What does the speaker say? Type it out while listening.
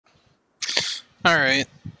Alright.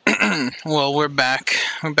 Well, we're back.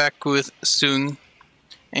 We're back with Sung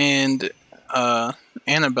and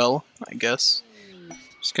Annabelle, I guess.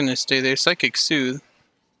 Just gonna stay there. Psychic Soothe.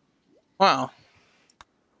 Wow.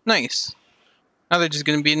 Nice. Now they're just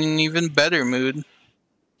gonna be in an even better mood.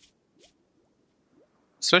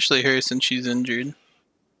 Especially her since she's injured.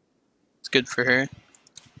 It's good for her.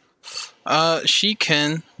 She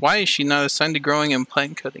can. Why is she not assigned to growing and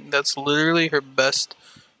plant cutting? That's literally her best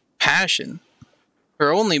passion.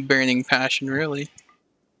 Her only burning passion, really.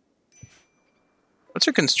 What's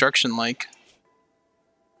her construction like?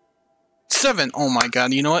 7! Oh my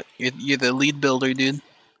god, you know what? You're the lead builder, dude.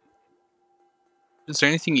 Is there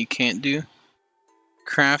anything you can't do?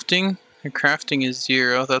 Crafting? Her crafting is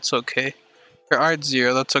 0, that's okay. Her art's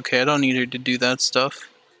 0, that's okay. I don't need her to do that stuff.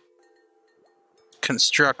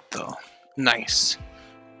 Construct, though. Nice.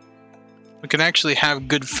 We can actually have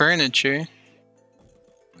good furniture.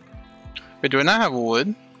 Wait, do I not have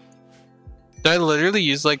wood? Did I literally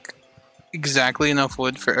use, like, exactly enough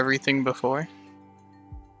wood for everything before?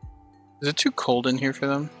 Is it too cold in here for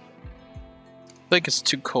them? I feel like it's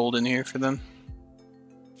too cold in here for them.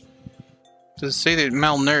 Does it say they're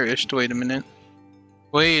malnourished? Wait a minute.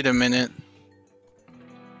 Wait a minute.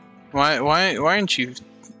 Why aren't you...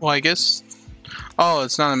 Well, I guess... Oh,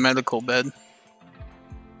 it's not a medical bed.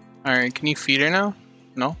 Alright, can you feed her now?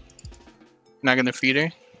 No? Not gonna feed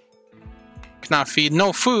her? Cannot feed.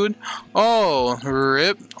 No food! Oh,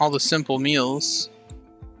 rip. All the simple meals.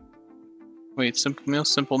 Wait, simple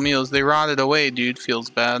meals? Simple meals. They rotted away, dude.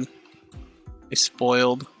 Feels bad. They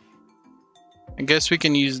spoiled. I guess we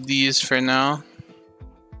can use these for now.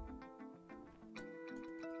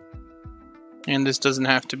 And this doesn't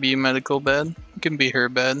have to be a medical bed. It can be her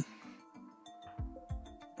bed.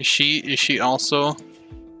 Is she also...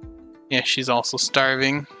 Yeah, she's also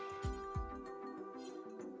starving.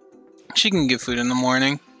 She can get food in the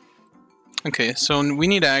morning. Okay, so we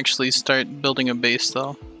need to actually start building a base,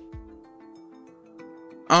 though.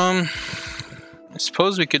 I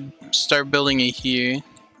suppose we could start building it here.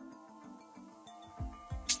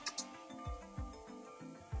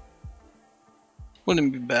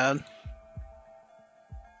 Wouldn't be bad.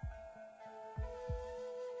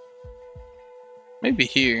 Maybe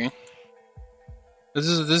here. This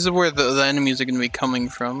is where the enemies are going to be coming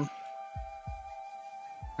from.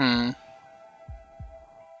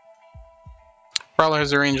 Prowler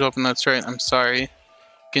has a range weapon, that's right, I'm sorry. You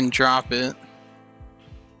can drop it.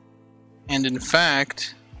 And in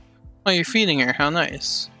fact... Oh, you're feeding her, how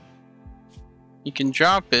nice. You can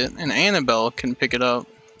drop it, and Annabelle can pick it up.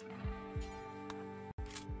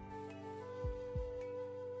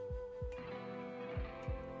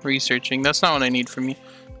 Researching, that's not what I need from you.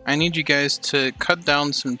 I need you guys to cut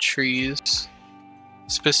down some trees.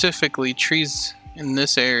 Specifically, trees in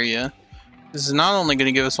this area. This is not only going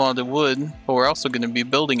to give us a lot of wood, but we're also going to be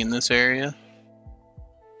building in this area.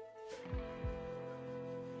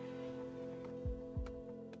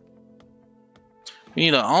 We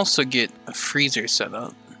need to also get a freezer set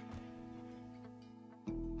up.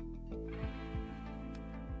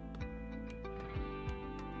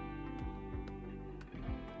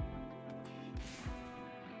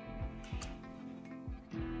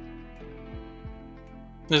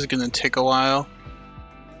 This is going to take a while.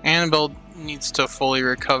 Annabelle needs to fully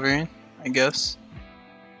recover, I guess.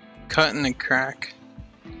 Cut and a crack.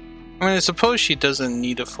 I mean, I suppose she doesn't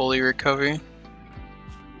need a fully recover.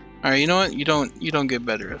 Alright, you know what? You don't get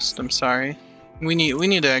bed rest. I'm sorry. We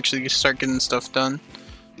need to actually start getting stuff done.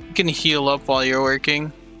 You can heal up while you're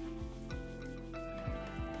working.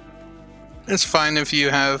 It's fine if you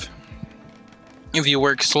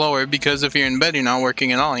work slower, because if you're in bed, you're not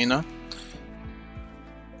working at all, you know?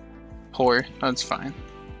 Poor. That's fine.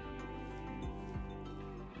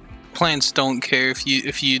 Plants don't care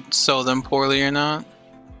if you sow them poorly or not.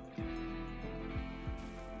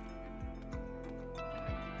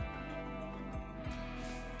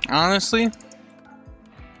 Honestly,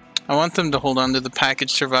 I want them to hold on to the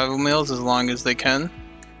packaged survival meals as long as they can.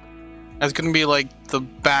 That's gonna be like the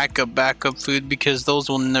backup food, because those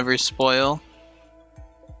will never spoil.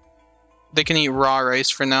 They can eat raw rice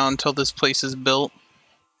for now until this place is built.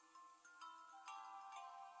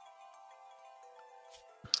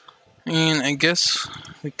 And I guess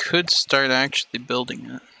we could start actually building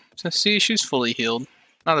it. So see, she's fully healed.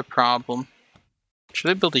 Not a problem. Should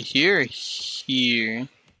I build it here or here?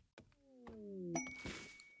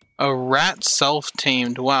 A rat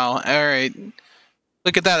self-tamed. Wow. Alright.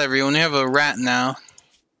 Look at that, everyone. We have a rat now.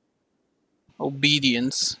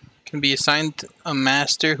 Obedience. Can be assigned a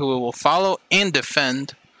master who will follow and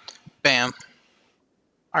defend. Bam.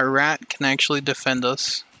 Our rat can actually defend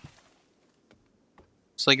us.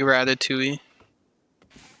 It's like ratatouille.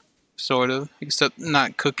 Sort of. Except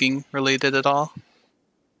not cooking related at all.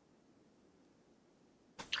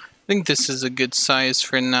 I think this is a good size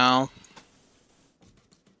for now.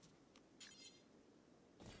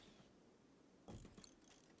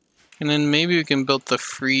 And then maybe we can build the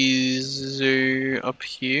freezer up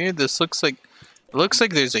here. This looks like, it looks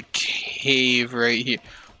like there's a cave right here.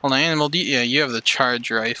 Hold on, animal, yeah, you have the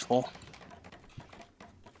charge rifle.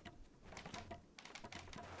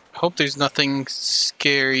 Hope there's nothing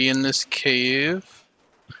scary in this cave.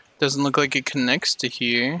 Doesn't look like it connects to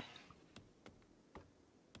here.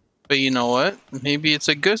 But you know what? Maybe it's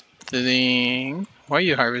a good thing. Why are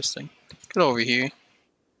you harvesting? Get over here.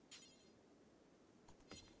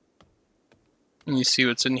 And you see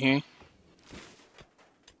what's in here.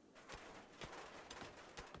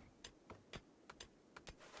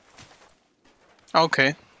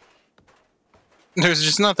 Okay. There's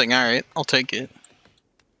just nothing. Alright, I'll take it.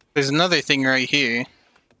 There's another thing right here.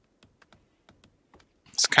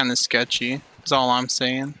 It's kind of sketchy. That's all I'm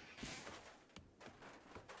saying.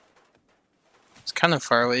 It's kind of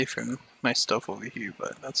far away from my stuff over here,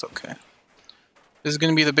 but that's okay. This is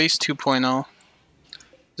going to be the base 2.0.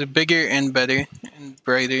 It's bigger and better and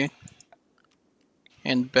brighter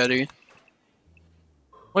and better.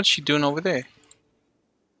 What's she doing over there?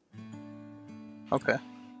 Okay.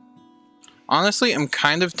 Honestly, I'm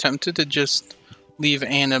kind of tempted to just leave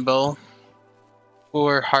Annabelle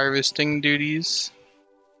for harvesting duties.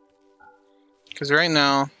 Because right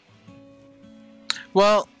now...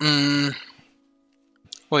 Well,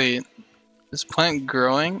 wait. Is plant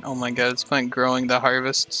growing? Oh my god, is plant growing the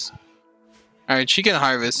harvests? Alright, she can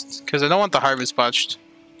harvest, because I don't want the harvest botched.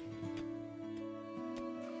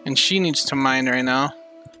 And she needs to mine right now.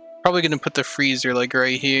 Probably gonna put the freezer like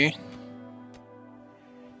right here.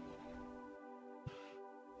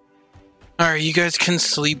 Alright, you guys can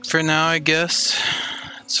sleep for now, I guess.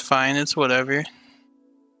 It's fine, it's whatever.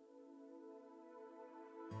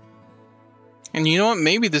 And you know what?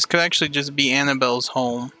 Maybe this could actually just be Annabelle's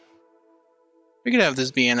home. We could have this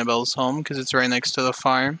be Annabelle's home, because it's right next to the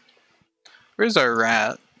farm. Where's our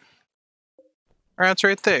rat? Our rat's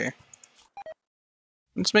right there.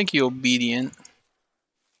 Let's make you obedient.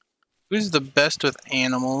 Who's the best with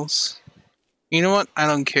animals? You know what? I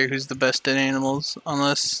don't care who's the best at animals,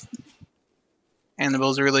 unless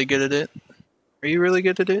Annabelle's really good at it. Are you really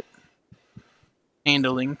good at it?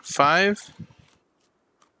 Handling. 5.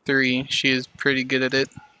 3. She is pretty good at it.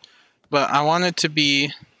 But I want it to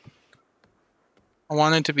be...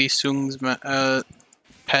 Sung's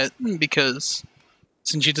pet, because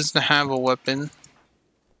since she doesn't have a weapon,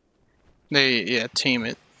 tame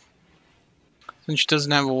it. Since she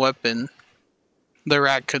doesn't have a weapon, the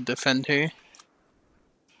rat could defend her.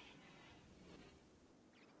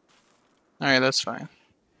 Alright, that's fine.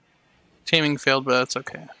 Taming failed, but that's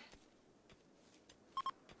okay.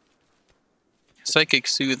 Psychic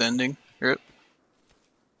Soothe ending. Rip.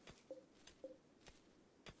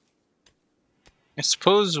 I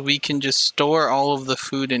suppose we can just store all of the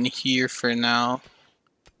food in here for now.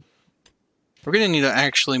 We're gonna need to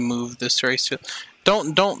actually move this rice field.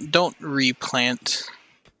 Don't replant.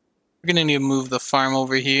 We're gonna need to move the farm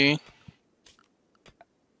over here.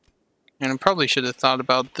 And I probably should have thought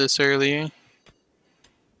about this earlier.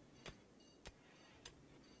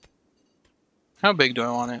 How big do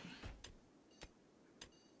I want it?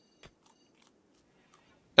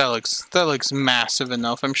 That looks massive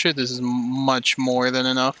enough. I'm sure this is much more than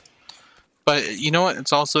enough. But you know what?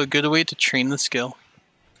 It's also a good way to train the skill.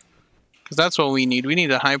 Because that's what we need. We need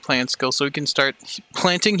a high plant skill so we can start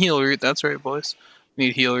planting heal root. That's right, boys. We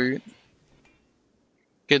need heal root.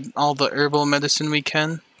 Get all the herbal medicine we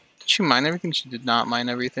can. Did she mine everything? She did not mine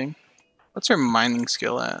everything. What's her mining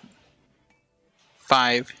skill at?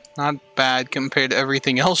 5. Not bad compared to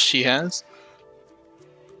everything else she has.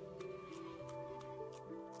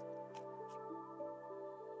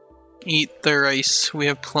 Eat the rice. We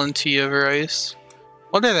have plenty of rice.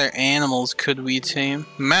 What other animals could we tame?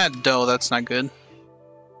 Mad doe, that's not good.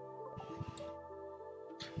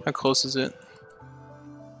 How close is it?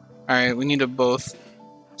 Alright, we need to both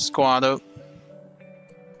squat up.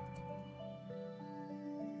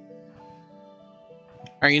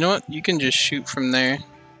 Alright, you know what? You can just shoot from there.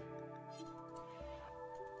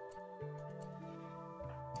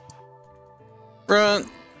 Run!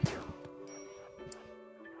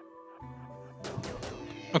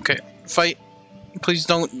 Okay, fight. Please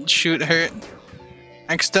don't shoot her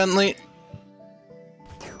accidentally.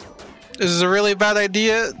 This is a really bad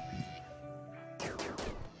idea.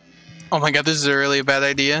 Oh my god, this is a really bad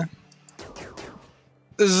idea.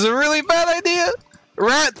 This is a really bad idea.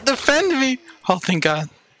 Rat, defend me. Oh, thank god.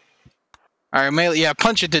 Alright, melee. Yeah,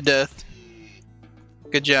 punch it to death.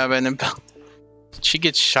 Good job, Annabelle. Did she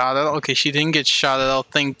get shot at all? Okay, she didn't get shot at all,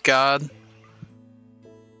 thank God.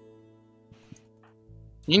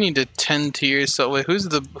 You need to tend to yourself. Wait, who's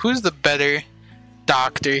the better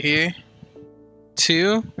doctor here?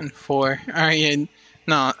 2 and 4. Alright, yeah,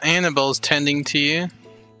 no, Annabelle's tending to you.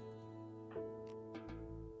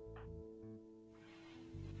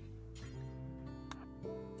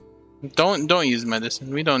 Don't use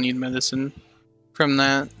medicine. We don't need medicine from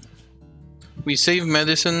that. We save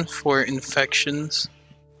medicine for infections.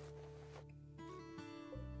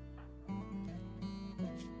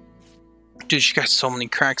 Dude, she got so many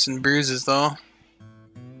cracks and bruises though.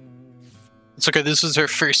 It's okay, this was her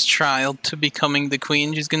first trial to becoming the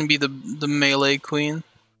queen. She's gonna be the melee queen.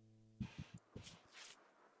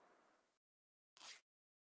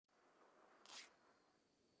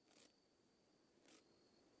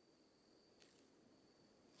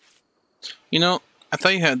 You know, I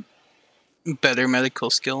thought you had better medical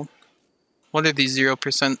skill. What are these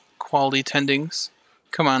 0% quality tendings?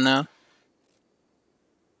 Come on now.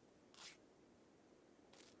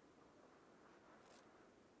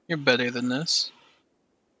 You're better than this.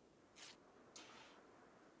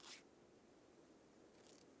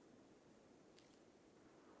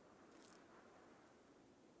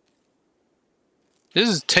 This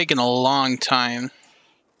is taking a long time.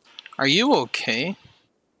 Are you okay?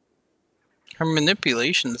 Her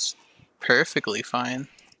manipulation's perfectly fine.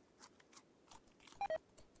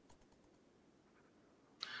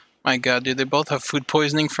 My god, dude, they both have food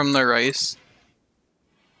poisoning from the rice.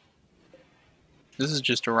 This is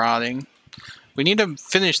just rotting. We need to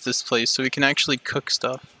finish this place so we can actually cook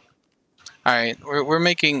stuff. Alright, we're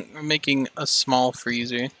making a small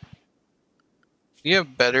freezer. Do you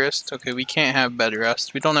have bed rest? Okay, we can't have bed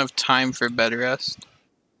rest. We don't have time for bed rest.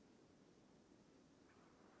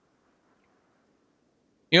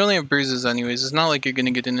 You only have bruises anyways. It's not like you're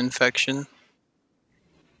gonna get an infection.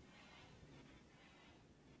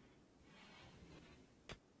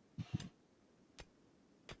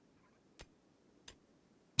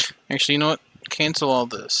 Actually, you know what? Cancel all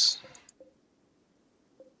this.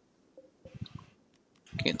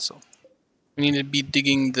 Cancel. We need to be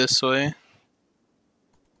digging this way.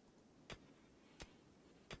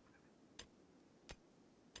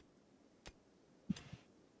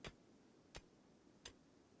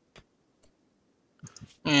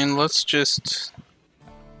 And let's just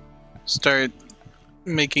start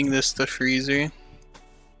making this the freezer.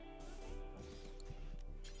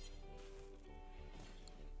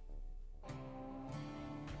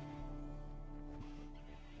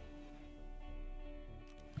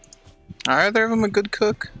 Are either of them a good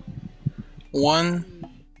cook? 1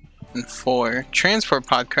 and 4. Transport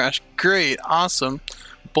pod crash. Great, awesome.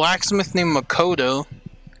 Blacksmith named Makoto.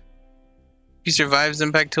 If he survives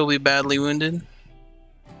impact, he'll be badly wounded.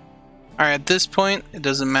 Alright, at this point, it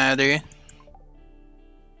doesn't matter.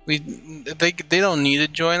 They don't need to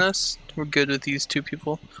join us. We're good with these 2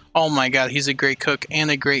 people. Oh my god, he's a great cook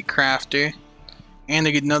and a great crafter. And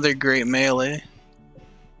another great melee.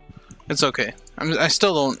 It's okay. I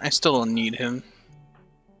still don't need him.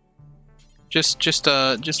 Just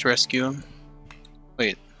rescue him.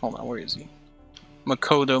 Wait, hold on, where is he?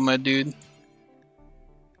 Makoto, my dude.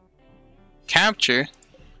 Capture?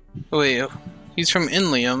 Wait, he's from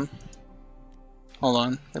Inlium. Hold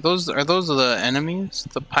on. Are those the enemies?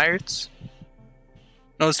 The pirates?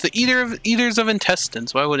 No, it's the eaters of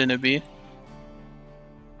intestines. Why wouldn't it be?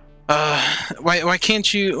 Why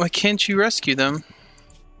can't you rescue them?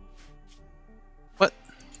 What?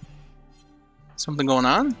 Something going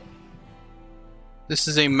on? This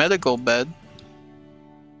is a medical bed.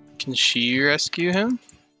 Can she rescue him?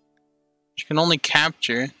 She can only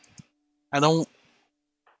capture. I don't.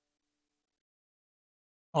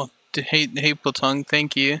 Oh, hey Platung,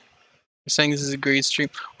 thank you. You're saying this is a great stream.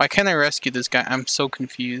 Why can't I rescue this guy? I'm so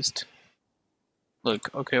confused.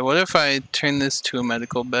 Look, okay, what if I turn this to a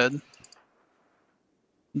medical bed?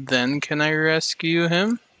 Then can I rescue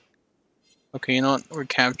him? Okay, you know what? We're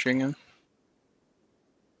capturing him.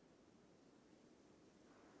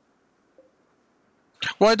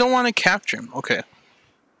 Well, I don't want to capture him. Okay.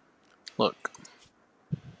 Look.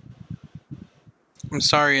 I'm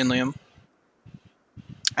sorry, Liam.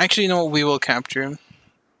 Actually, you know what? We will capture him.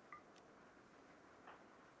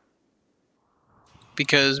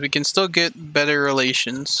 Because we can still get better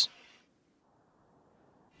relations.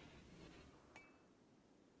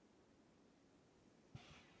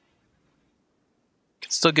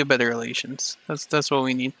 Can still get better relations. That's what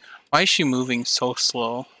we need. Why is she moving so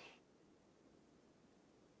slow?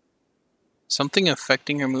 Something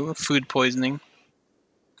affecting her movement? Food poisoning.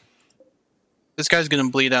 This guy's gonna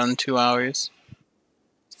bleed out in 2 hours.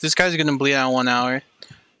 This guy's gonna bleed out in 1 hour.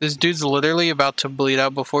 This dude's literally about to bleed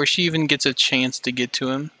out before she even gets a chance to get to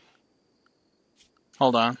him.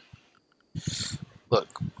 Hold on.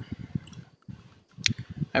 Look.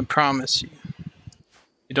 I promise you.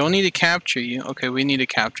 We don't need to capture you. Okay, we need to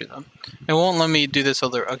capture them. It won't let me do this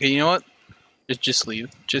other. Okay, you know what? Just leave.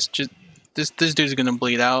 Just this dude's gonna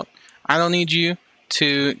bleed out. I don't need you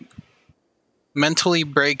to mentally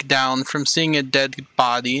break down from seeing a dead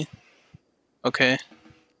body. Okay.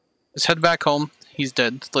 Let's head back home. He's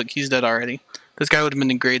dead. Look, he's dead already. This guy would have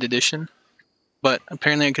been a great addition. But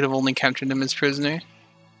apparently I could have only captured him as prisoner.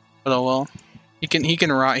 But oh well. He can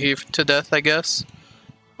rot here to death, I guess.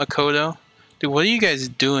 Makoto. Dude, what are you guys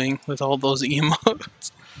doing with all those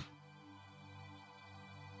emotes?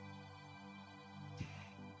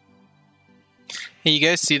 Hey, you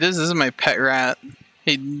guys see this? This is my pet rat.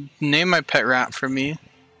 Hey, name my pet rat for me.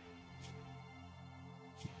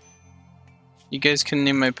 You guys can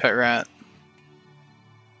name my pet rat.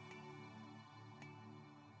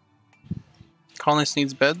 Colonist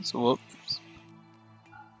needs beds? Whoops.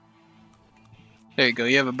 There you go,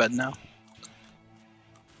 you have a bed now.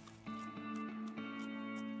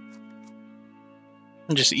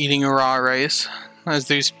 I'm just eating raw rice as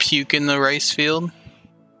there's puke in the rice field.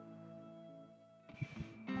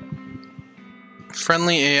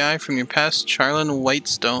 Friendly AI from your past, Charlin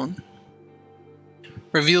Whitestone.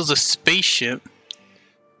 Reveals a spaceship.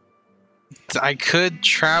 I could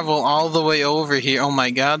travel all the way over here. Oh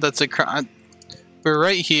my god, that's we're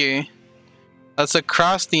right here. That's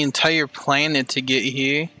across the entire planet to get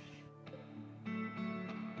here.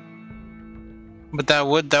 But that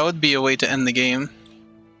would be a way to end the game.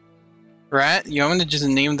 Rat? You want me to just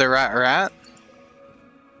name the rat?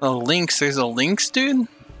 Oh, Lynx. There's a Lynx, dude?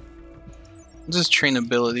 This is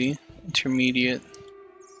trainability. Intermediate.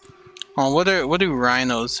 Oh, what do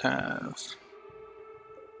rhinos have?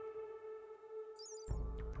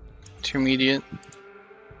 Intermediate.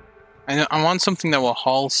 I want something that will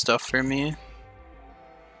haul stuff for me.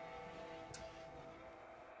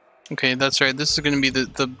 Okay, that's right. This is gonna be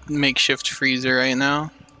the makeshift freezer right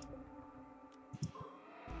now.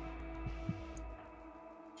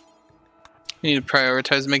 I need to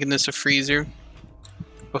prioritize making this a freezer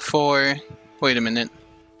before. Wait a minute.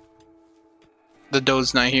 The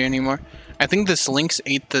doe's not here anymore. I think this lynx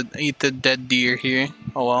ate the dead deer here.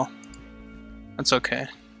 Oh well. That's okay.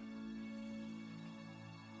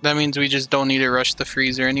 That means we just don't need to rush the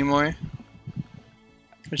freezer anymore.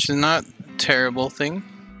 Which is not a terrible thing.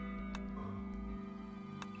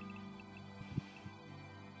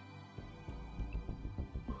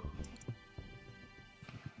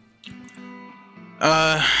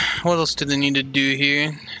 What else do they need to do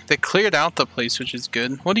here? They cleared out the place, which is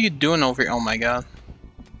good. What are you doing over here? Oh my god.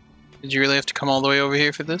 Did you really have to come all the way over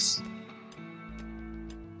here for this?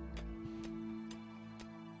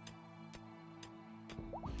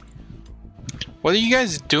 What are you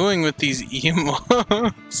guys doing with these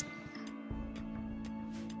emotes?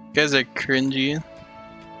 You guys are cringy.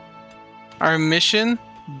 Our mission,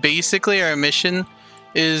 basically our mission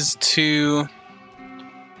is to...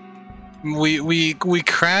 We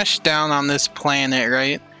crash down on this planet,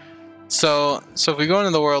 right? So if we go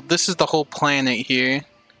into the world, this is the whole planet here.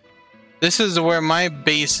 This is where my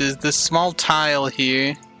base is, this small tile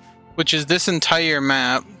here, which is this entire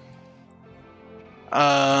map.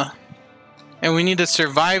 And we need to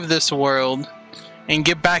survive this world and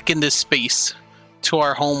get back into space to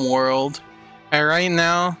our home world. And right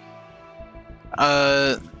now,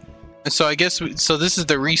 so I guess so this is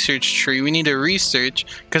the research tree. We need to research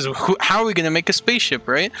because how are we gonna make a spaceship,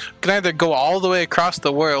 right? We can either go all the way across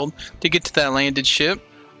the world to get to that landed ship,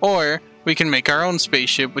 or we can make our own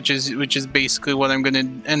spaceship, which is basically what I'm gonna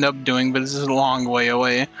end up doing. But this is a long way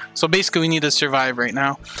away. So basically, we need to survive right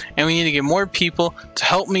now, and we need to get more people to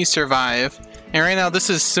help me survive. And right now, this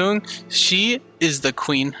is Sung. She is the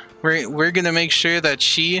queen. We're gonna make sure that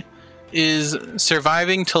she is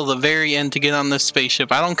surviving till the very end to get on this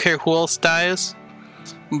spaceship. I don't care who else dies,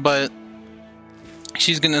 but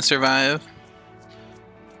she's gonna survive.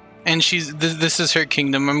 And this is her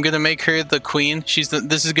kingdom. I'm gonna make her the queen.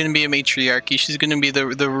 This is gonna be a matriarchy. She's gonna be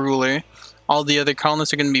the ruler. All the other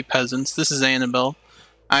colonists are gonna be peasants. This is Annabelle.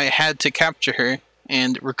 I had to capture her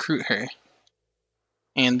and recruit her.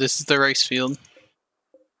 And this is the rice field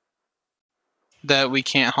that we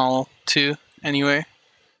can't haul to anywhere.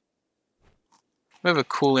 We have a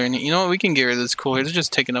cooler in it. You know what? We can get rid of this cooler. It's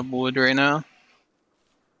just taking up wood right now.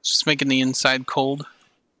 It's just making the inside cold.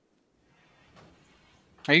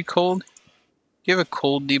 Are you cold? Do you have a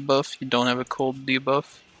cold debuff? You don't have a cold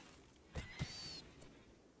debuff.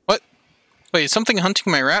 What? Wait, is something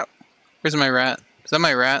hunting my rat? Where's my rat? Is that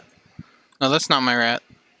my rat? No, that's not my rat.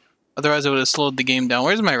 Otherwise, it would have slowed the game down.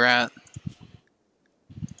 Where's my rat?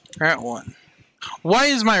 Rat 1. Why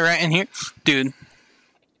is my rat in here? Dude.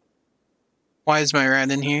 Why is my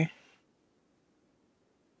rat in here?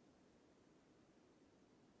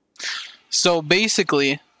 So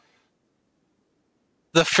basically,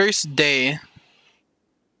 the first day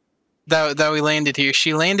that we landed here,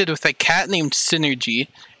 she landed with a cat named Synergy,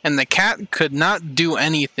 and the cat could not do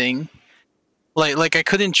anything. Like I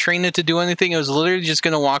couldn't train it to do anything. It was literally just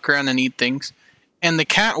gonna walk around and eat things. And the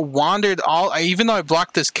cat wandered even though I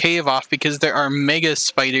blocked this cave off because there are mega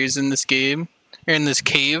spiders in this game, or in this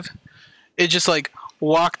cave, it just like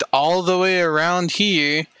walked all the way around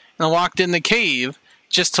here and walked in the cave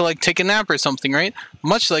just to like take a nap or something, right?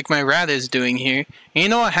 Much like my rat is doing here. And you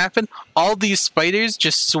know what happened? All these spiders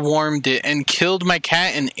just swarmed it and killed my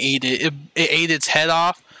cat and ate it. It ate its head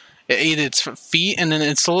off, it ate its feet, and then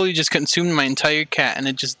it slowly just consumed my entire cat, and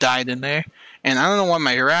it just died in there. And I don't know why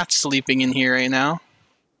my rat's sleeping in here right now.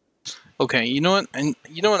 Okay, you know what? And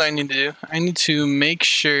you know what I need to do? I need to make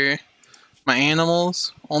sure my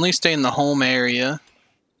animals only stay in the home area.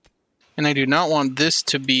 And I do not want this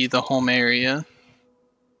to be the home area.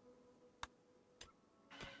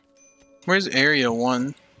 Where's area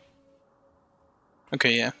 1?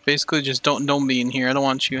 Okay, yeah. Basically just don't be in here. I don't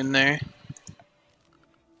want you in there.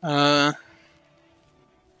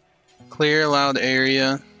 Clear allowed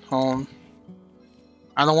area, home.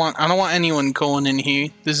 I don't want anyone going in here.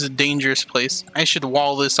 This is a dangerous place. I should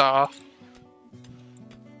wall this off.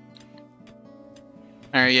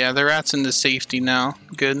 Alright, yeah, the rat's into safety now.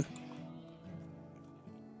 Good.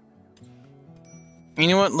 You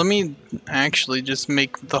know what? Let me actually just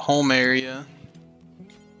make the home area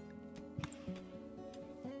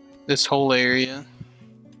this whole area.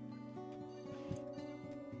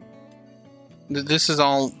 This is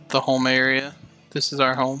all the home area. This is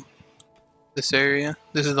our home. This area.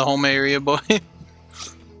 This is the home area, boy.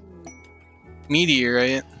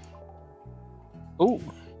 Meteorite. Ooh.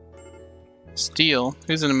 Steel.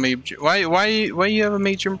 Who's in a major? Why you have a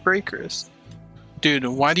major break wrist? Dude,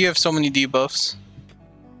 why do you have so many debuffs?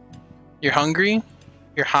 You're hungry?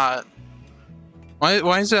 You're hot.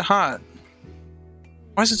 Why is it hot?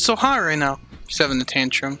 Why is it so hot right now? She's having a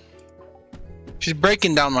tantrum. She's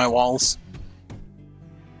breaking down my walls.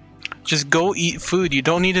 Just go eat food. You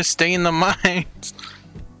don't need to stay in the mines.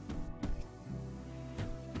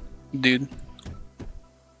 Dude.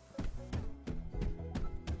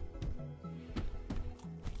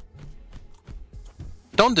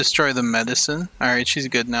 Don't destroy the medicine. Alright, she's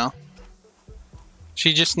good now.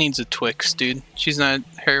 She just needs a Twix, dude. She's not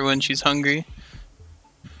her when she's hungry.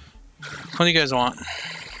 What do you guys want?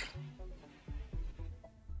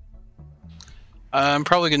 I'm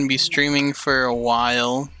probably going to be streaming for a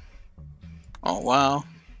while. Oh, wow.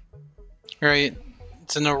 Right.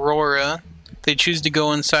 It's an Aurora. They choose to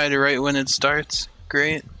go inside right when it starts.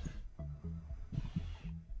 Great.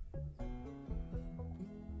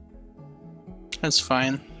 That's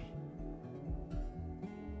fine.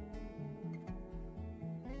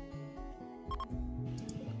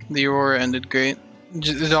 The Aurora ended great.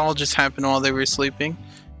 It all just happened while they were sleeping.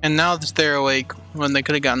 And now that they're awake, when they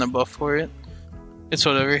could have gotten a buff for it. It's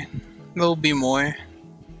whatever. There'll be more.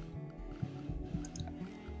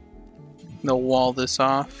 They'll wall this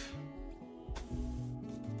off.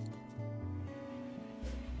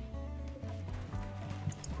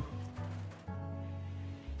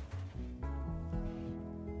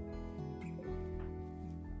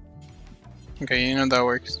 Okay, you know that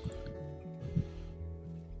works.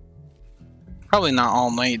 Probably not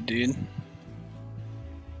all night, dude.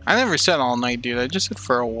 I never said all night, dude. I just said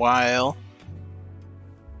for a while.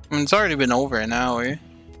 I mean, it's already been over an hour.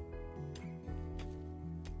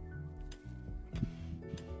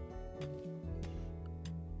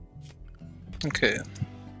 Okay.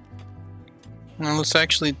 Now let's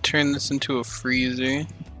actually turn this into a freezer.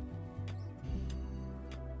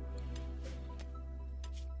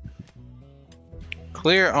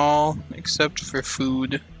 Clear all except for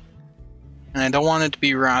food. And I don't want it to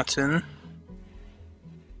be rotten.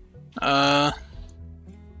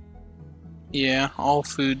 Yeah, all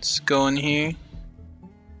foods go in here.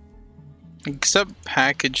 Except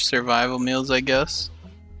packaged survival meals, I guess.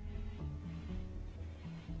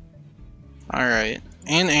 Alright.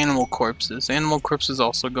 And animal corpses. Animal corpses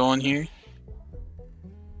also go in here.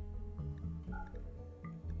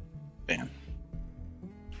 Bam.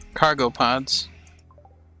 Cargo pods.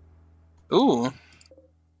 Ooh.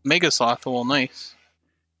 Mega Slothful, nice.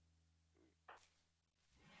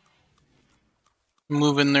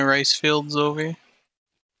 Moving the rice fields over.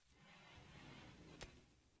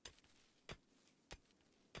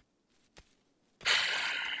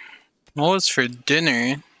 What was for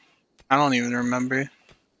dinner? I don't even remember.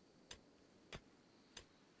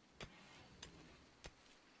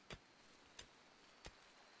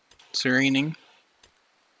 It's raining.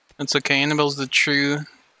 That's okay. Annabelle's the true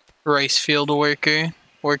rice field worker,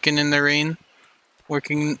 working in the rain,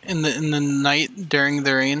 working in the night during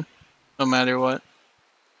the rain, no matter what.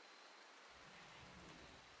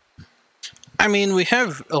 I mean, we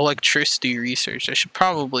have electricity research. I should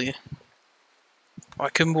probably. Oh, I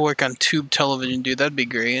could work on tube television, dude. That'd be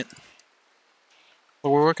great.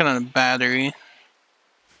 But we're working on a battery.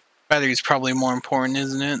 Battery's probably more important,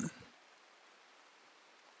 isn't it?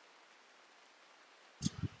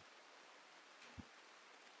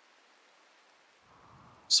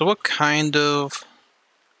 So what kind of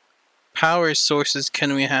power sources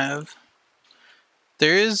can we have?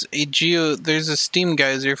 There's a steam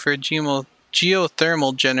geyser for a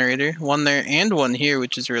geothermal generator. One there and one here,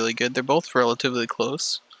 which is really good. They're both relatively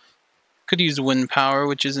close. Could use wind power,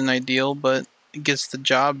 which isn't ideal, but it gets the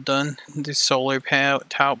job done. The solar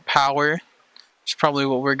power is probably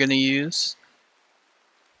what we're gonna use.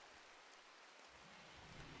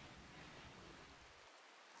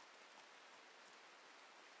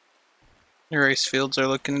 The rice fields are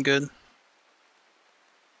looking good.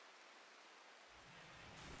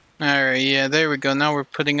 Alright, yeah, there we go. Now we're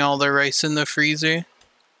putting all the rice in the freezer.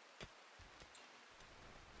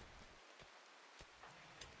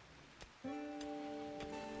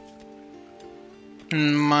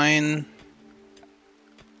 And mine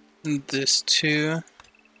this too.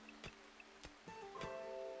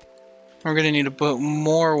 We're gonna need to put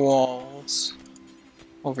more walls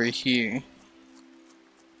over here.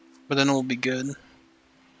 But then we'll be good.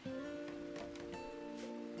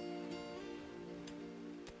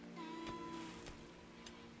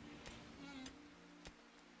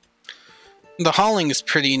 The hauling is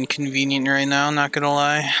pretty inconvenient right now, not gonna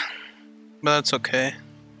lie. But that's okay.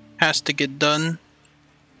 Has to get done.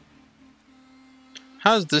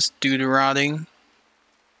 How's this dude rotting?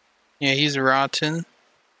 Yeah, he's rotten.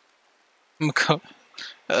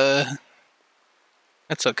 That's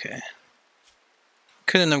okay.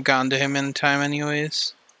 Couldn't have gone to him in time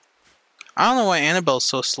anyways. I don't know why Annabelle's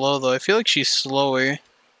so slow though. I feel like she's slower.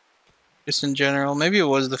 Just in general. Maybe it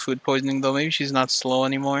was the food poisoning though. Maybe she's not slow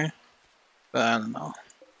anymore. But I don't know.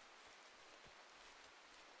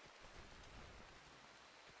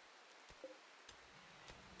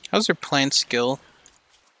 How's her plant skill?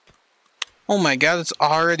 Oh my god, it's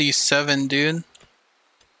already 7, dude.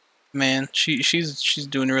 Man, she's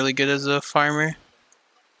doing really good as a farmer.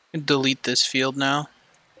 Delete this field now.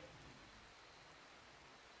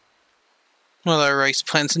 Well, our rice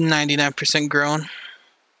plant's 99% grown.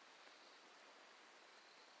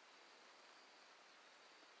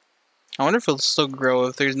 I wonder if it'll still grow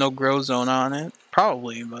if there's no grow zone on it.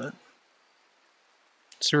 Probably, but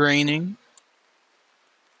it's raining.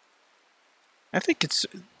 I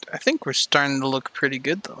think we're starting to look pretty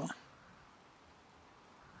good though.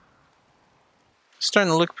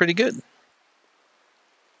 Starting to look pretty good.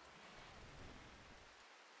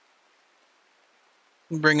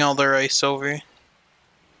 Bring all the rice over.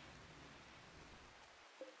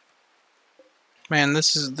 Man,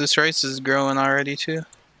 this rice is growing already too.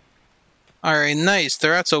 Alright, nice. The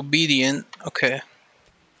rat's obedient. Okay.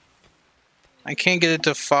 I can't get it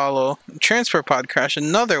to follow. Transport pod crash.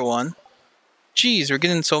 Another one. Jeez, we're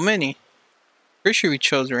getting so many. Pretty sure we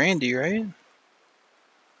chose Randy, right?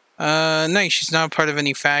 Nice. She's not part of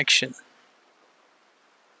any faction.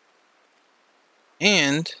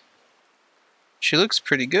 And she looks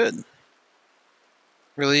pretty good.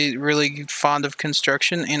 Really, really fond of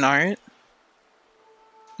construction and art.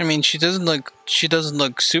 I mean, she doesn't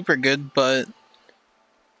look super good, but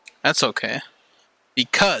that's okay.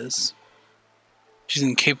 Because she's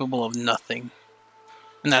incapable of nothing.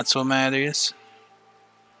 And that's what matters.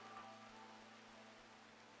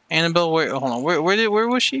 Annabelle, hold on, where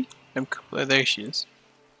was she? There she is.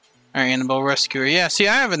 Alright, Annabelle, rescue her. Yeah, see,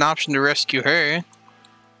 I have an option to rescue her.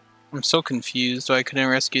 I'm so confused why I couldn't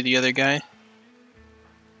rescue the other guy.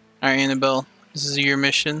 Alright, Annabelle, this is your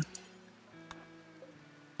mission.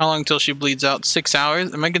 How long till she bleeds out? 6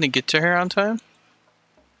 hours? Am I gonna get to her on time?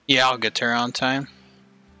 Yeah, I'll get to her on time.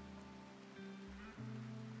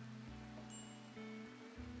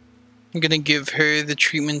 I'm gonna give her the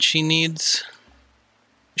treatment she needs.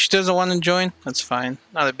 If she doesn't want to join, that's fine.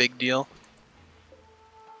 Not a big deal.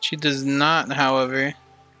 She does not, however,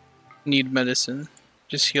 need medicine.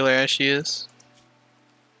 Just heal her as she is.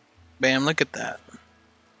 Bam, look at that.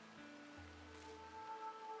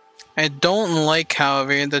 I don't like,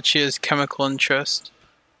 however, that she has chemical interest.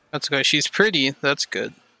 That's good. She's pretty. That's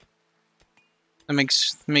good.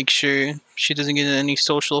 That make sure she doesn't get into any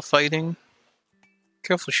social fighting.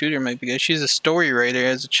 Careful shooter might be good. She's a story writer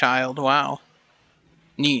as a child. Wow.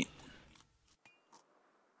 Neat.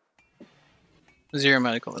 0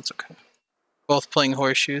 medical, that's okay. Both playing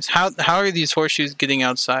horseshoes. How are these horseshoes getting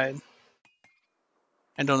outside?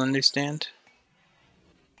 I don't understand.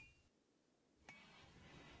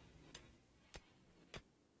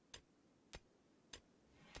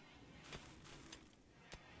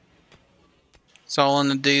 It's all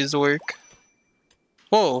in a day's work.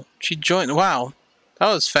 Whoa, she joined. Wow, that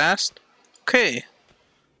was fast. Okay.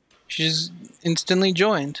 She's instantly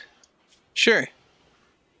joined. Sure.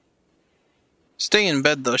 Stay in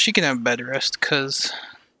bed though. She can have bed rest because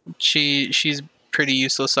she's pretty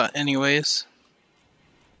useless anyways.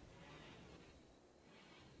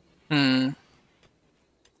 I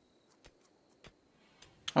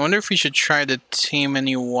wonder if we should try to tame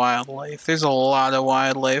any wildlife. There's a lot of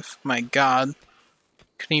wildlife. My god.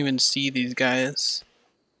 Couldn't even see these guys.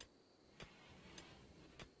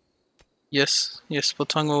 Yes,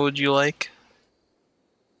 Splatoon, what would you like?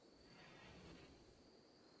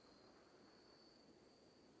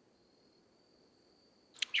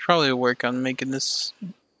 Should probably work on making this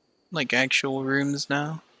like actual rooms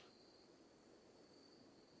now.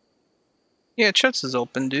 Yeah, Chet's is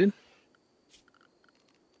open, dude.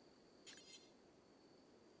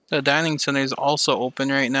 The dining center is also open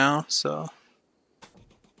right now, so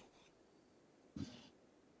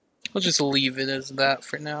we'll just leave it as that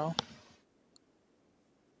for now.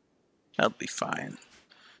 That'll be fine.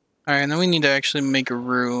 Alright, now we need to actually make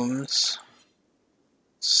rooms.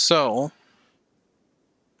 So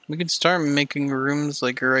we can start making rooms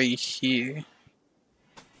like right here.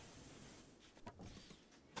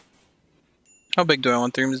 How big do I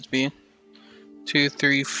want the rooms to be? 2,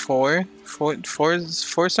 3, 4.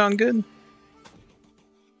 Four sound good?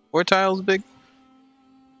 4 tiles big?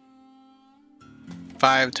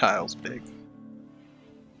 5 tiles big.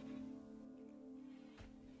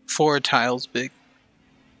 4 tiles big.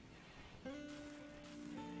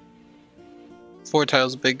 4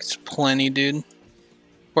 tiles big is plenty, dude.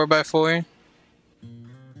 4x4?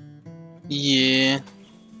 Yeah.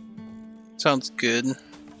 Sounds good.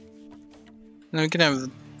 Then we can have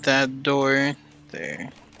that door there.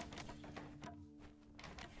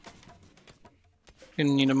 Gonna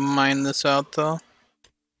need to mine this out though.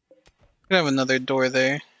 We have another door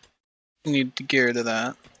there. We need to get rid of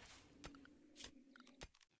that.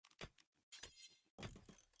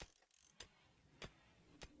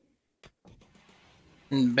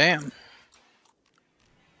 And bam.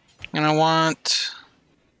 And I want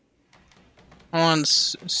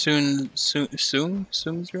Soon's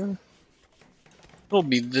room. It'll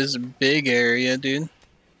be this big area, dude.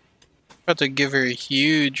 About to give her a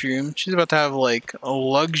huge room. She's about to have like a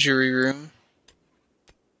luxury room.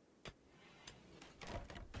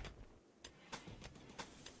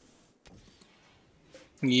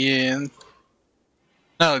 Yeah.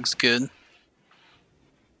 That looks good.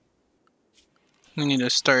 We need to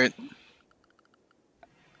start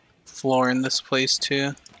flooring this place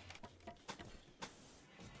too.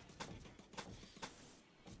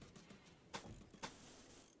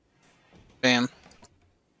 Bam.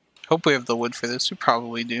 Hope we have the wood for this. We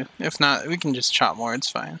probably do. If not, we can just chop more. It's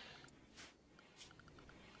fine.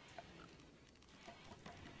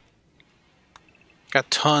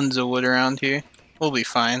 Got tons of wood around here. We'll be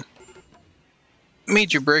fine.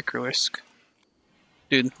 Major break risk.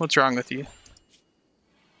 Dude, what's wrong with you?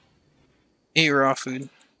 Ate raw food.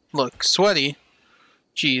 Look, sweaty.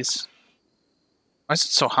 Jeez. Why is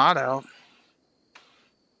it so hot out?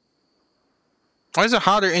 Why is it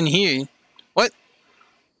hotter in here? What?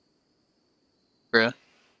 Bruh.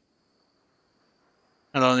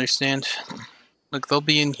 I don't understand. Look, they'll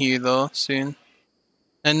be in here though soon.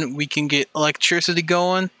 Then we can get electricity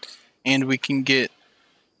going, and we can get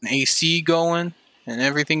an AC going, and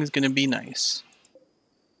everything's gonna be nice.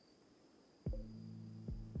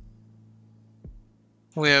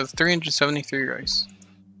 We have 373 rice.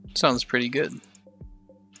 Sounds pretty good.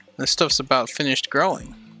 This stuff's about finished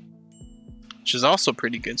growing, which is also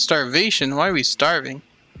pretty good. Starvation? Why are we starving?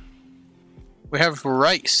 We have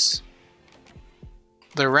rice.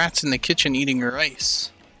 The rat's in the kitchen eating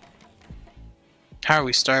rice. How are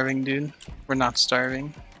we starving, dude? We're not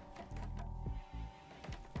starving.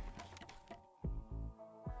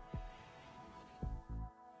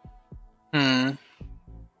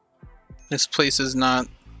 This place is not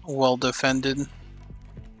well defended.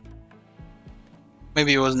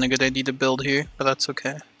 Maybe it wasn't a good idea to build here, but that's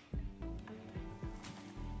okay.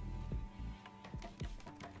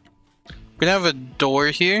 We have a door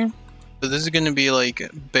here, But this is gonna be like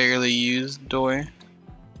barely used door.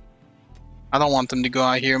 I don't want them to go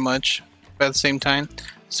out here much, but at the same time,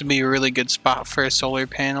 this would be a really good spot for a solar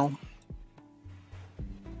panel.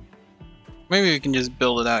 Maybe we can just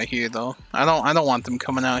build it out here though. I don't want them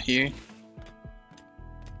coming out here.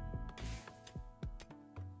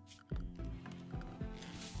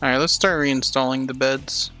 Alright, let's start reinstalling the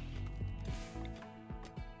beds.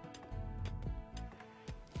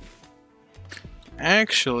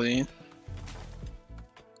 Actually,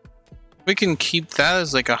 we can keep that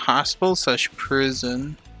as like a hospital slash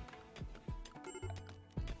prison.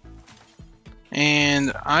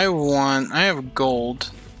 And I have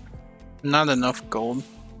gold. Not enough gold.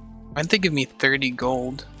 Why'd they give me 30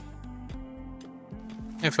 gold?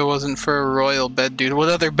 If it wasn't for a royal bed, dude, what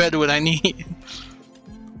other bed would I need?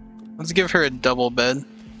 Let's give her a double bed.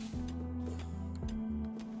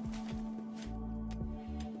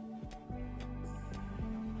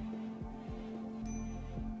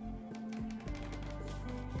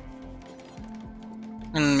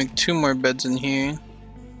 And make 2 more beds in here.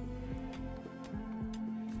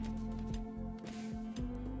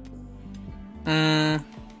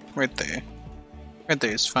 Right there. Right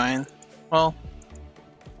there is fine. Well.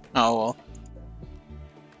 Oh well.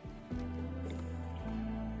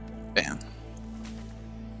 Bam.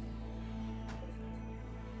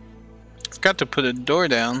 Forgot to put a door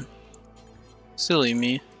down. Silly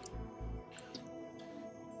me.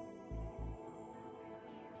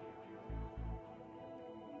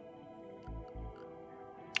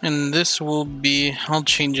 And this will be, I'll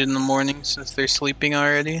change it in the morning since they're sleeping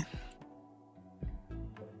already.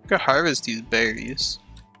 I could harvest these berries.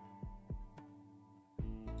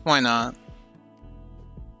 Why not?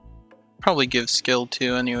 Probably give skill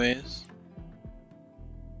too anyways.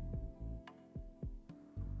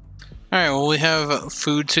 Alright, well we have a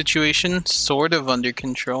food situation sort of under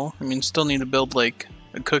control. I mean, still need to build like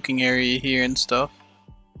a cooking area here and stuff.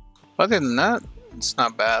 But other than that, it's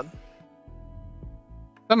not bad. Is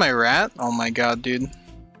that my rat? Oh my god, dude.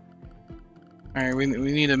 Alright, we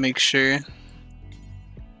need to make sure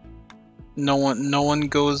no one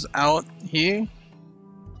goes out here.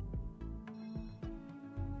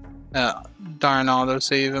 Darn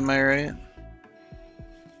autosave, am I right?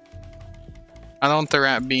 I don't want the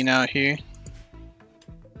rat being out here.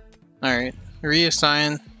 Alright,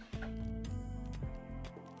 reassign.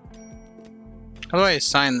 How do I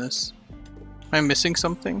assign this? Am I missing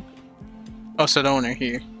something? Oh, set owner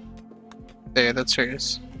here. There, that's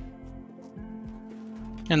hers.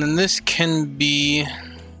 And then this can be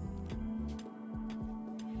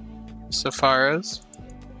Saphira's.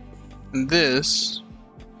 And this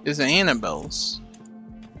is Annabelle's.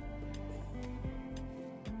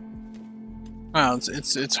 Wow,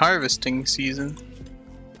 it's harvesting season.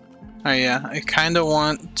 Oh yeah, I kind of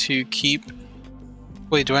want to keep.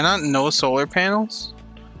 Wait, do I not know solar panels?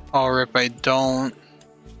 Oh rip, I don't.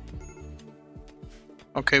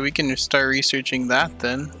 Okay, we can just start researching that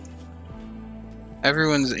then.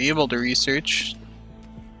 Everyone's able to research.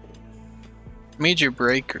 Major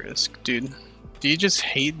break risk, dude. Do you just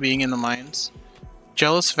hate being in the mines?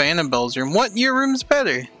 Jealous of Annabelle's room. What? Your room's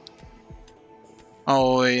better.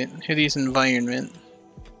 Oh wait, hideous environment.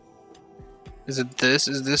 Is it this?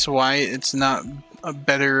 Is this why it's not a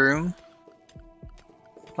better room?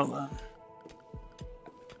 Hold on.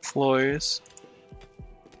 Floors.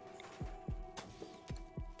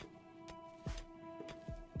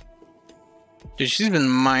 Dude, she's been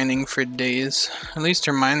mining for days. At least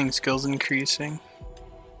her mining skill's increasing.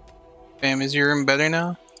 Bam, is your room better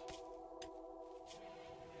now?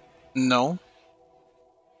 No.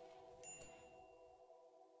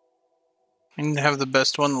 I need to have the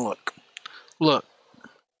best one. Look. Look.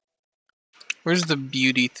 Where's the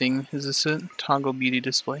beauty thing? Is this it? Toggle beauty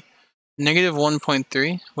display. Negative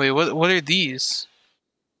 1.3? Wait, what are these?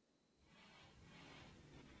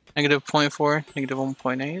 Negative 0.4, negative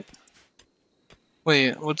 1.8?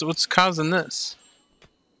 Wait, what's causing this?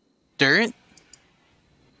 Dirt?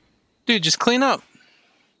 Dude, just clean up.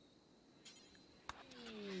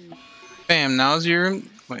 Bam, now's your room.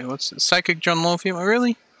 Wait, what's this? Psychic drone low female?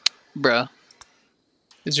 Really? Bruh.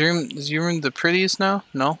 Is your room the prettiest now?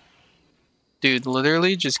 No? Dude,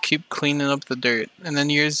 literally just keep cleaning up the dirt. And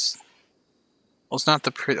then yours... Well, it's not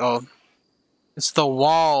the oh. It's the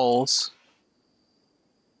walls.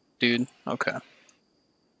 Dude, okay.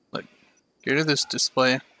 Look, get rid of this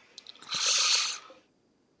display.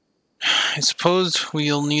 I suppose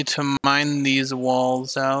we'll need to mine these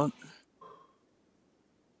walls out.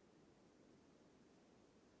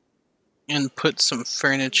 And put some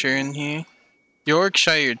furniture in here.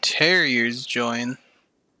 Yorkshire Terriers join.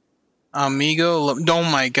 Amigo. Oh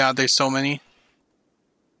my god, there's so many.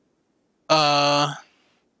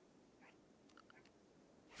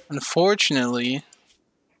 Unfortunately,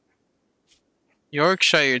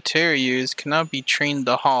 Yorkshire Terriers cannot be trained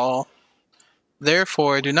to haul.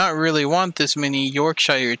 Therefore, I do not really want this many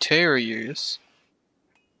Yorkshire Terriers.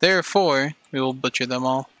 Therefore, we will butcher them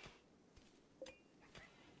all.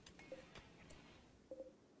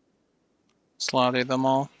 Slaughter them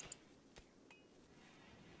all.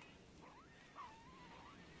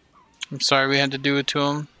 I'm sorry we had to do it to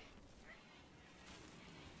him.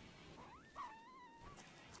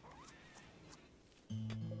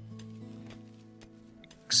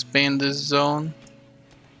 Expand this zone.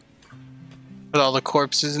 Put all the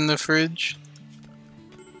corpses in the fridge.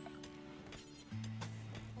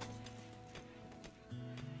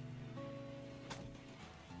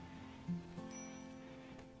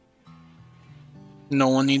 No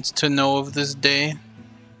one needs to know of this day.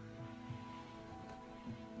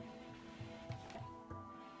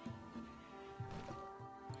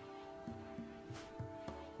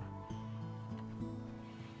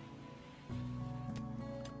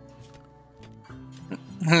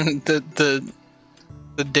 the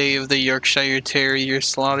day of the Yorkshire Terrier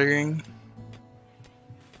slaughtering.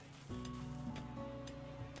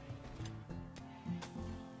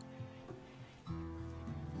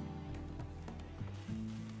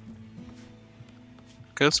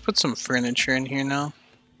 Okay, let's put some furniture in here now.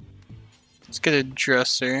 Let's get a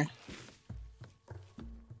dresser.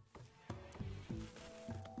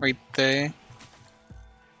 Right there.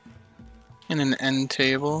 And an end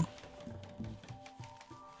table.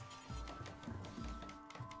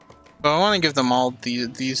 But I want to give them all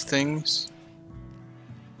these things.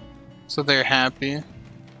 So they're happy.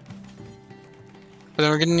 But then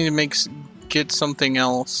we're gonna need to get something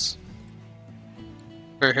else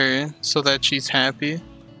for her so that she's happy.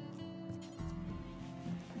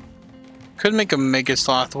 Could make a mega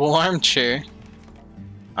slothful armchair.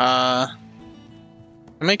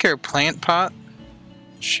 Make her a plant pot?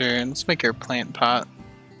 Sure, let's make her a plant pot.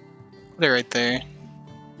 Put it right there.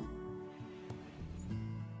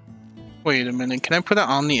 Wait a minute, can I put it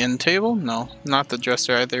on the end table? No, not the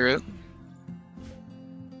dresser either, right?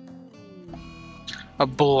 A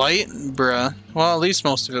blight? Bruh. Well, at least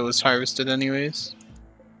most of it was harvested anyways.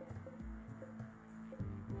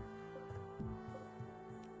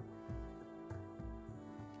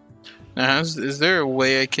 Now, is there a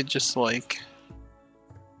way I could just like...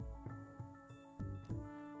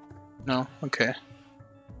 No? Okay.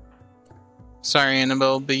 Sorry,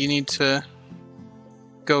 Annabelle, but you need to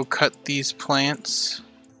go cut these plants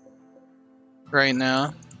right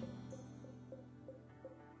now.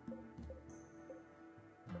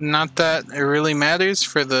 Not that it really matters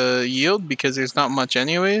for the yield because there's not much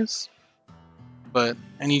anyways, but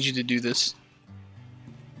I need you to do this.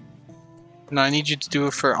 No, I need you to do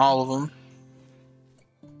it for all of them.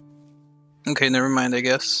 Okay, never mind, I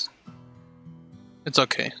guess. It's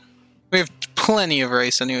okay. We have plenty of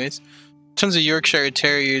rice anyways. Tons of Yorkshire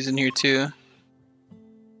Terriers in here too.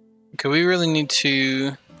 Okay, we really need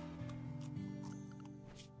to...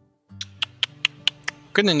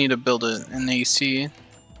 We're gonna need to build an AC.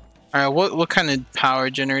 Alright, what kind of power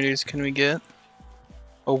generators can we get?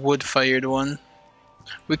 A wood-fired one.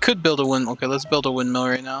 We could build a wind... Okay, let's build a windmill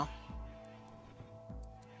right now.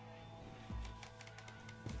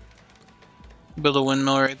 Build a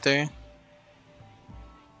windmill right there.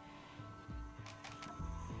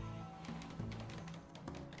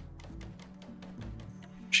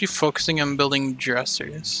 Is she focusing on building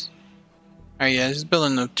dressers? Alright, yeah, just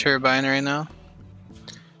building a turbine right now.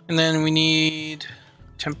 And then we need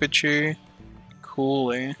temperature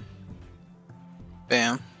cooler.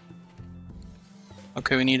 Bam.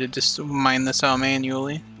 Okay, we need to just mine this out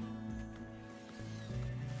manually.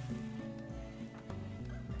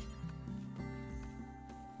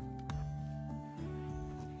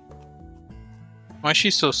 Why is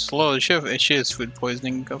she so slow? She has food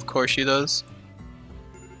poisoning. Of course she does.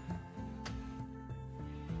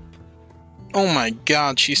 Oh my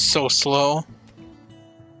god, she's so slow.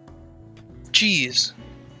 Jeez.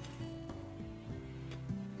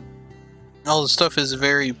 All the stuff is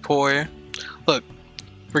very poor. Look,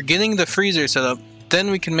 we're getting the freezer set up,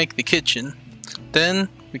 then we can make the kitchen. Then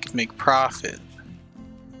we can make profit.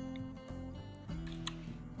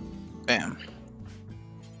 Bam.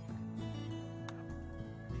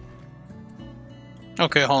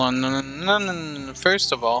 Okay, hold on. No.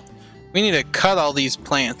 First of all, we need to cut all these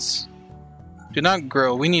plants. Do not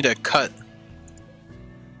grow, we need to cut.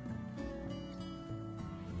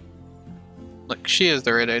 Look, she has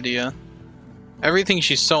the right idea. Everything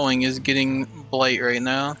she's sowing is getting blight right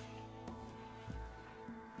now.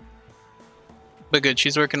 But good,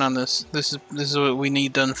 she's working on this. This is what we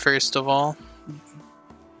need done first of all.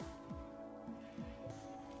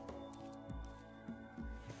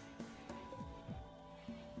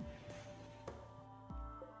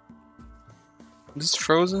 Is this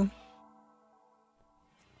frozen?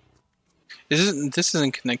 This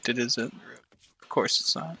isn't connected, is it? Of course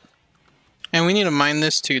it's not. And we need to mine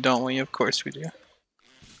this too, don't we? Of course we do.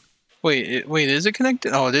 Wait, wait, is it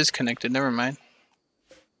connected? Oh, it is connected. Never mind.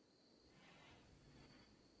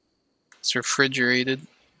 It's refrigerated.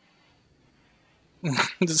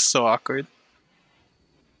 This is so awkward.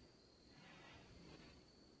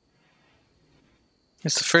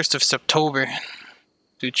 It's the 1st of September.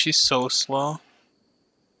 Dude, she's so slow.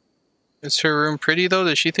 Is her room pretty though?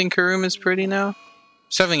 Does she think her room is pretty now?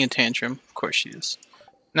 She's having a tantrum. Of course she is.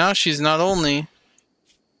 Now she's not only...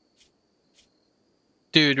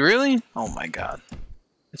 Dude, really? Oh my god.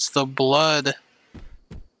 It's the blood.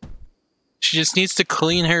 She just needs to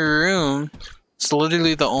clean her room. It's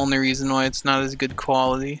literally the only reason why it's not as good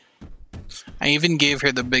quality. I even gave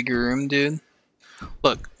her the bigger room, dude.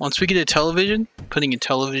 Look, once we get a television, putting a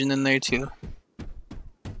television in there too.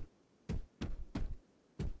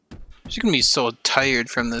 She's gonna be so tired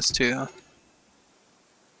from this too.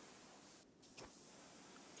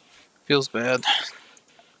 Feels bad.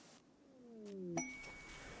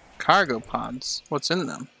 Cargo pods. What's in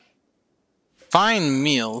them? Fine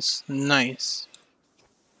meals. Nice.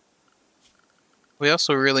 We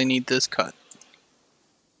also really need this cut.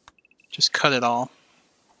 Just cut it all.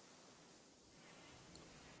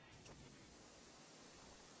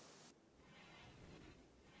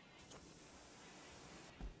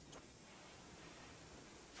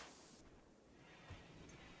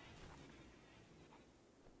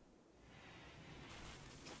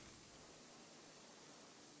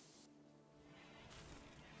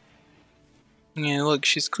 Yeah, look,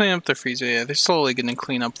 she's cleaning up the freezer. Yeah, they're slowly gonna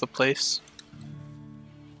clean up the place.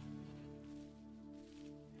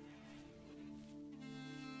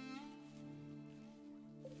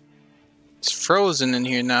 It's frozen in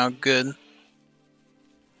here now, good.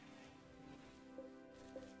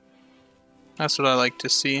 That's what I like to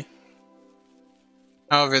see.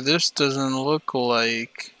 However, this doesn't look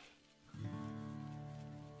like...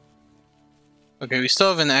 Okay, we still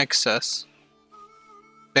have an excess.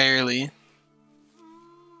 Barely.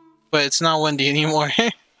 But it's not windy anymore.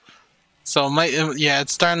 So, yeah,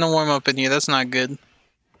 it's starting to warm up in here. That's not good.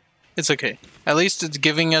 It's okay. At least it's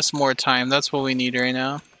giving us more time. That's what we need right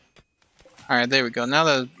now. Alright, there we go. Now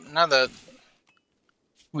that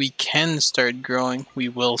we can start growing, we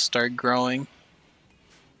will start growing.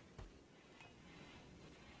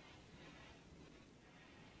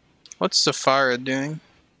 What's Safara doing?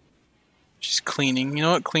 She's cleaning. You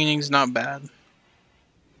know what? Cleaning's not bad.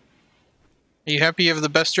 Are you happy you have the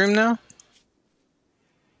best room now?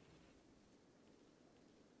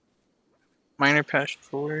 Minor passion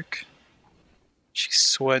for work. She's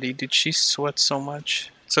sweaty, dude. She sweats so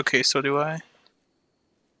much. It's okay, so do I.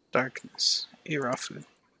 Darkness. Eat raw food.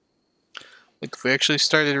 Look, if we actually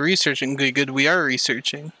started researching, good, we are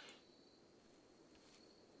researching.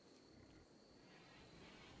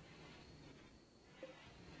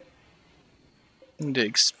 Need to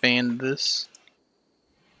expand this.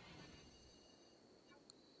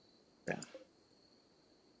 Yeah.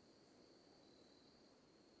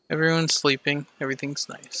 Everyone's sleeping. Everything's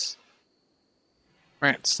nice.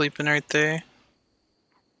 Right, sleeping right there.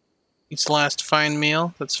 Eats the last fine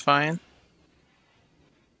meal. That's fine.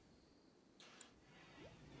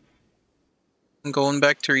 I'm going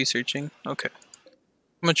back to researching. Okay.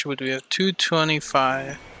 How much would we have?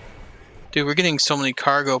 225. Dude, we're getting so many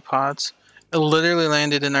cargo pods. It literally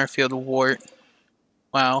landed in our field. Wart.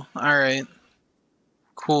 Wow. Alright.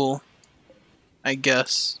 Cool. I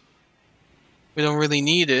guess. We don't really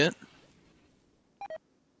need it.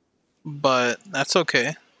 But that's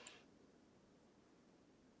okay.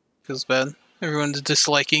 Feels bad. Everyone's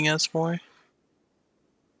disliking us more.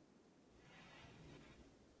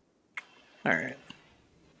 Alright.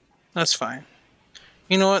 That's fine.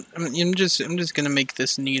 You know what? I'm just gonna make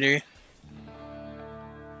this neater.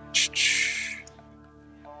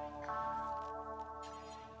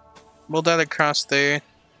 Build that across there.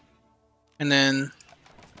 And then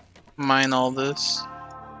mine all this.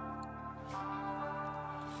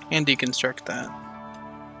 And deconstruct that.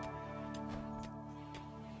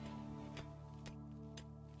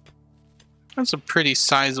 That's a pretty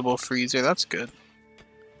sizable freezer. That's good.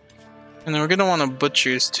 And then we're gonna want a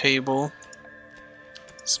butcher's table.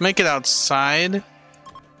 Let's make it outside.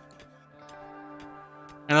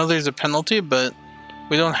 I know there's a penalty, but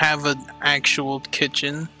we don't have an actual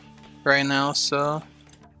kitchen right now, so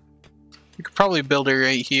We could probably build her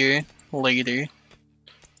right here later,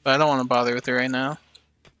 but I don't want to bother with her right now.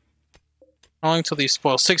 How long till these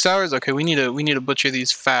spoil? 6 hours? Okay, we need to butcher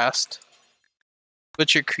these fast.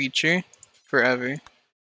 Butcher creature forever.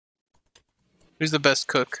 Who's the best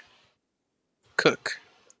cook? Cook.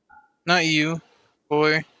 Not you.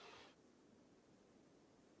 4.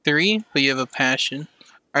 3, but you have a passion.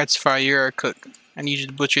 Alright, it's fine, you're our cook. I need you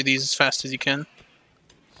to butcher these as fast as you can.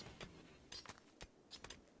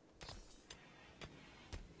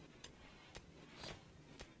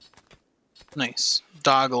 Nice.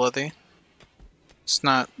 Dog leather. It's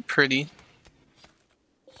not pretty,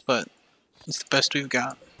 but it's the best we've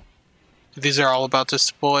got. These are all about to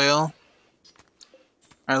spoil.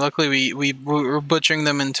 Alright, luckily we're butchering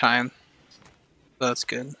them in time. That's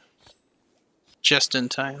good. Just in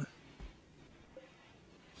time.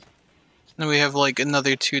 And we have like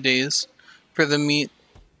another 2 days for the meat.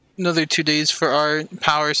 Another 2 days for our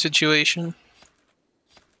power situation.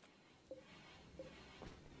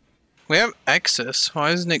 We have excess.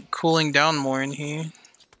 Why isn't it cooling down more in here?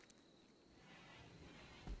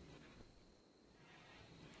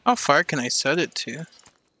 How far can I set it to?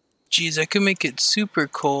 Jeez, I could make it super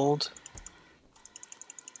cold.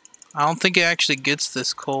 I don't think it actually gets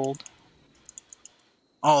this cold.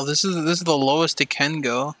 Oh, this is the lowest it can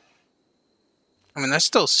go. I mean, that's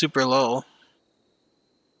still super low.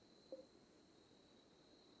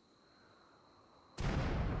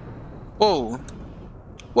 Whoa.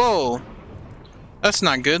 Whoa. That's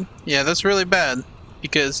not good. Yeah, that's really bad.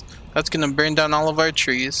 Because that's gonna burn down all of our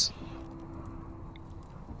trees.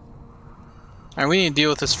 Alright, we need to deal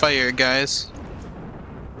with this fire, guys.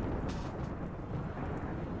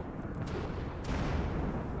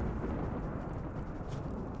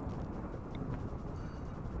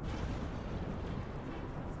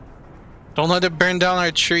 Don't let it burn down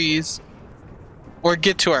our trees. Or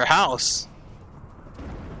get to our house.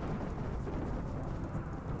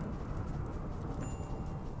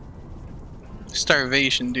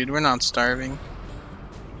 Starvation, dude. We're not starving.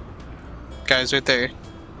 Guys, right there.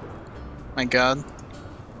 My god.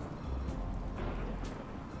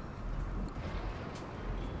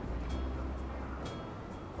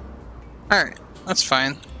 Alright, that's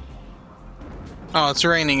fine. Oh, it's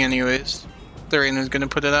raining anyways. The rain is gonna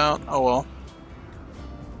put it out. Oh well.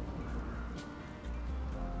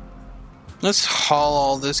 Let's haul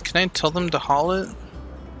all this. Can I tell them to haul it?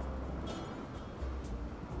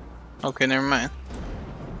 Okay, never mind.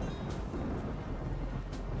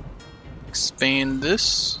 Expand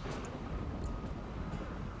this.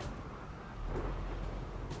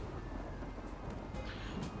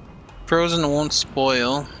 Frozen won't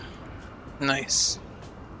spoil. Nice.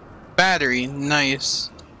 Battery, nice.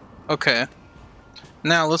 Okay.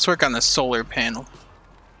 Now let's work on the solar panel.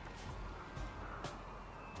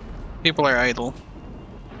 People are idle.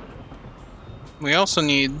 We also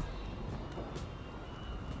need...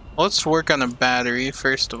 Let's work on a battery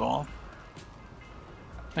first of all.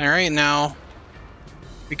 And right now,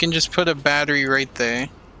 we can just put a battery right there.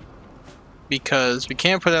 Because we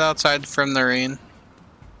can't put it outside from the rain.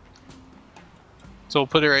 So we'll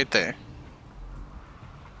put it right there.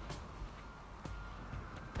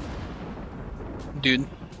 Dude.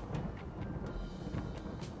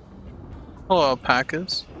 Hello,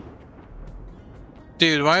 alpacas.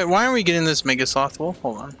 Dude, why aren't we getting this Mega Sloth wool?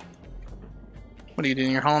 Hold on. What are you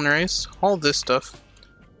doing? You're hauling rice? Haul this stuff.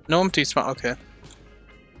 No empty spot. Okay.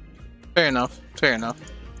 Fair enough. Fair enough.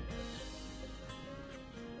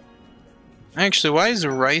 Actually, why is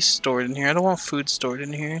rice stored in here? I don't want food stored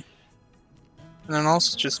in here. And then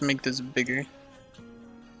also just make this bigger.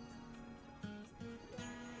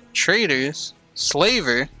 Traders?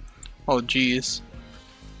 Slaver? Oh jeez.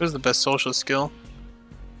 What's the best social skill?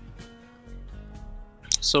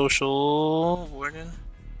 Social... warden?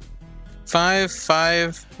 5,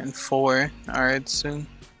 5, and 4. Alright, soon.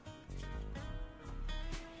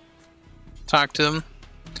 Talk to them.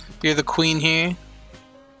 You're the queen here.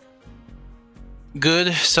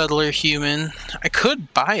 Good settler human. I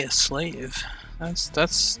could buy a slave.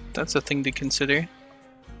 That's a thing to consider.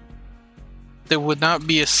 There would not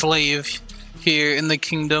be a slave here in the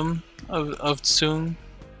kingdom of Tsung.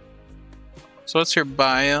 So what's your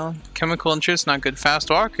bio? Chemical interest, not good. Fast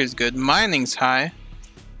walker is good. Mining's high.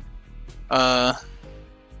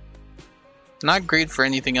 Not great for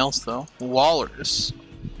anything else though. Walrus.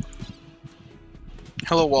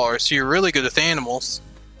 Hello Walrus, so you're really good with animals.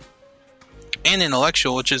 And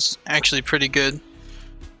intellectual, which is actually pretty good.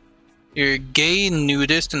 You're gay,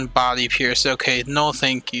 nudist, and body pierced. Okay, no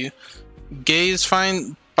thank you. Gay is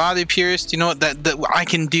fine. Body pierced, you know what? That I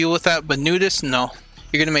can deal with that, but nudist, no.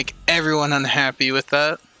 You're gonna make everyone unhappy with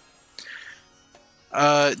that.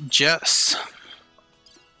 Jess.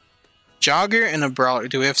 Jogger and a brawler.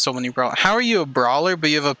 Do we have so many brawlers? How are you a brawler, but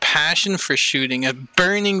you have a passion for shooting? A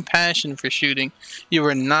burning passion for shooting. You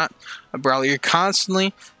are not a brawler. You're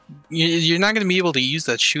constantly... You're not going to be able to use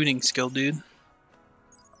that shooting skill, dude.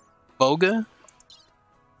 Boga?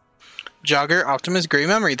 Jogger, Optimus, great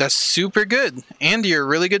memory. That's super good. And you're a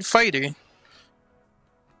really good fighter.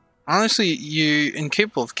 Honestly, you're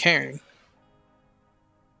incapable of caring.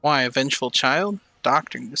 Why? A vengeful child?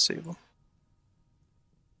 Doctoring disabled.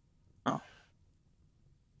 Oh.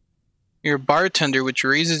 You're a bartender, which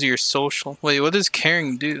raises your social... Wait, what does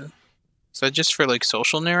caring do? Is that just for, like,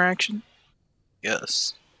 social interaction?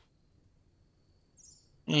 Yes.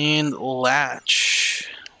 And Latch.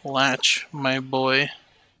 Latch, my boy.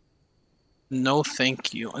 No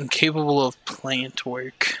thank you. Incapable of plant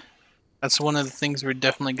work. That's one of the things we're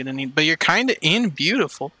definitely gonna need. But you're kinda and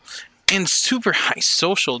beautiful. And super high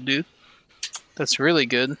social, dude. That's really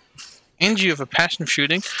good. And you have a passion for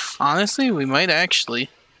shooting. Honestly, we might actually...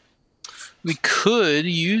 We could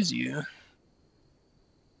use you.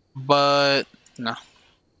 But... no.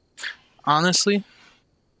 Honestly...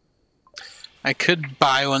 I could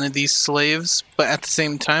buy one of these slaves, but at the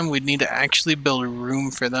same time, we'd need to actually build a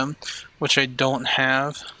room for them, which I don't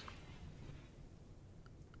have.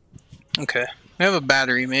 Okay, we have a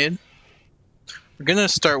battery made. We're gonna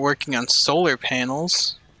start working on solar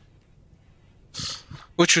panels,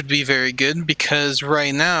 which would be very good because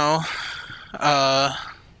right now,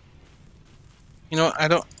 you know what, I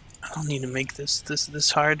don't need to make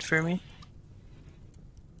this hard for me.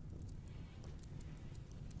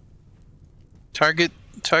 Target,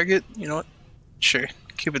 you know what? Sure,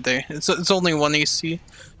 keep it there. It's only 1 AC,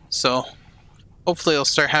 so hopefully I'll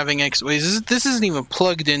start having X. Wait, this isn't even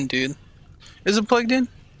plugged in, dude. Is it plugged in?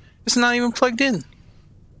 It's not even plugged in.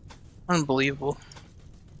 Unbelievable.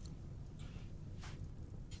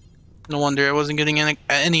 No wonder I wasn't getting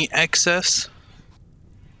any excess.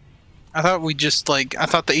 I thought I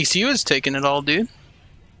thought the ECU was taking it all, dude.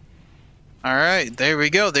 Alright, there we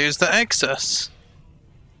go. There's the excess.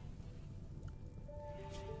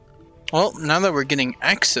 Well, now that we're getting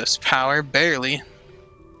excess power, barely,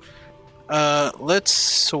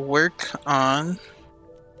 let's work on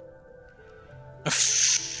a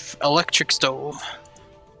electric stove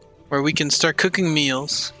where we can start cooking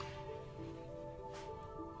meals.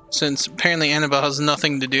 Since apparently Annabelle has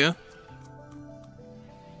nothing to do.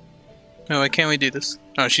 Oh, why can't we do this?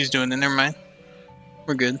 Oh, she's doing it. Never mind.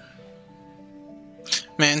 We're good.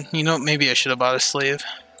 Man, you know, maybe I should have bought a slave.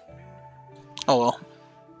 Oh well.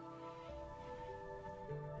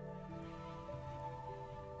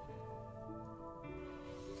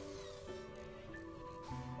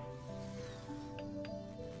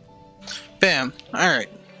 Bam. Alright.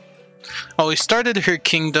 Oh, we started her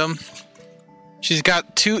kingdom. She's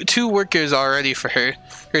got two workers already for her.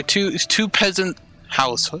 Her two peasant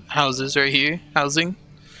houses right here. Housing.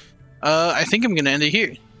 I think I'm gonna end it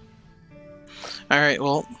here. Alright,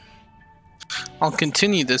 well, I'll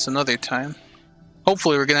continue this another time.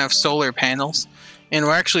 Hopefully we're gonna have solar panels. And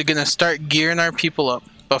we're actually gonna start gearing our people up.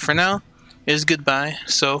 But for now, it's goodbye.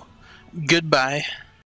 So, goodbye.